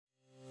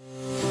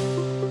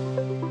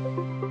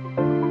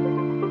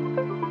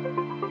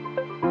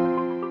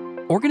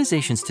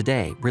Organizations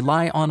today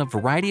rely on a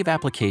variety of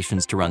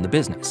applications to run the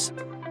business,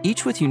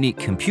 each with unique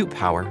compute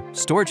power,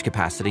 storage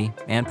capacity,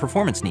 and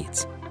performance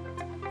needs.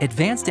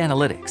 Advanced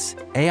analytics,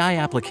 AI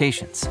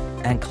applications,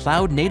 and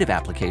cloud-native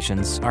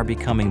applications are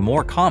becoming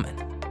more common,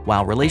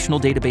 while relational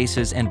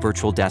databases and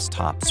virtual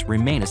desktops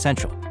remain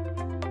essential.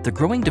 The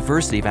growing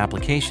diversity of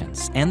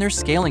applications and their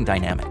scaling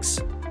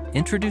dynamics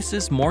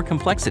introduces more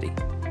complexity,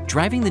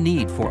 driving the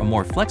need for a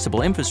more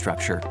flexible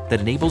infrastructure that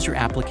enables your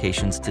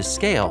applications to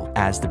scale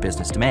as the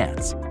business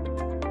demands.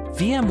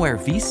 VMware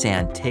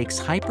vSAN takes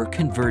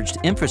hyper-converged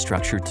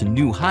infrastructure to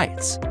new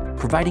heights,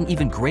 providing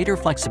even greater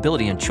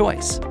flexibility and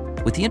choice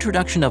with the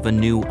introduction of a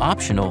new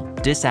optional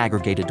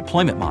disaggregated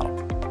deployment model.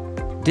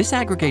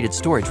 Disaggregated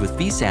storage with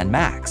vSAN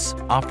Max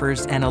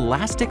offers an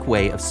elastic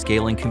way of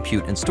scaling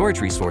compute and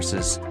storage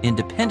resources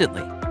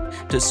independently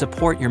to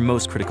support your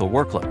most critical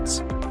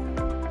workloads.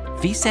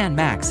 vSAN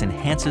Max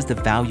enhances the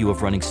value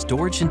of running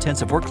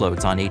storage-intensive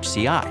workloads on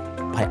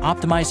HCI by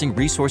optimizing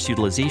resource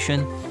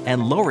utilization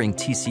and lowering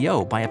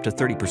TCO by up to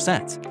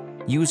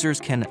 30%. Users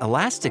can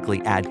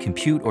elastically add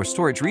compute or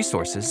storage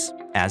resources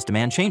as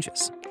demand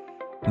changes.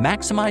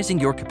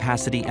 Maximizing your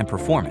capacity and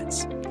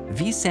performance,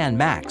 vSAN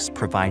Max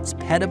provides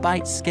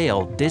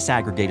petabyte-scale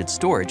disaggregated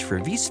storage for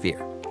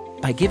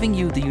vSphere by giving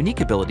you the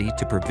unique ability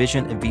to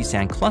provision a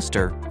vSAN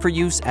cluster for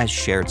use as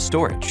shared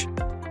storage.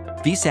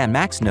 vSAN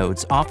Max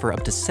nodes offer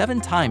up to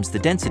 7 times the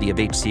density of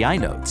HCI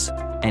nodes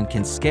and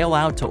can scale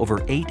out to over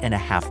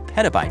 8.5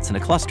 petabytes in a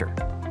cluster.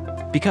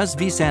 Because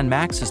vSAN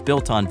Max is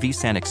built on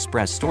vSAN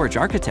Express storage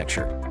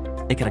architecture,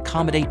 it can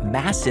accommodate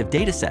massive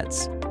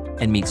datasets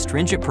and meet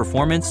stringent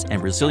performance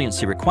and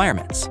resiliency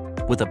requirements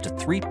with up to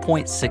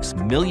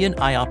 3.6 million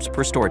IOPS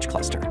per storage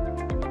cluster.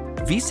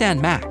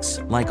 vSAN Max,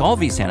 like all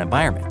vSAN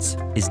environments,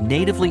 is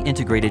natively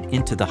integrated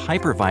into the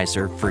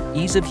hypervisor for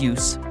ease of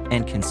use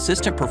and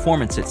consistent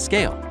performance at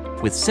scale,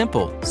 with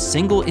simple,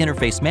 single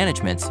interface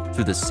management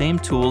through the same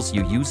tools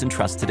you use and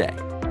trust today.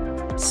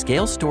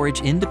 Scale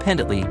storage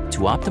independently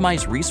to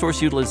optimize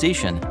resource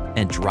utilization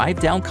and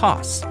drive down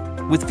costs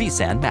with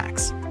vSAN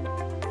Max.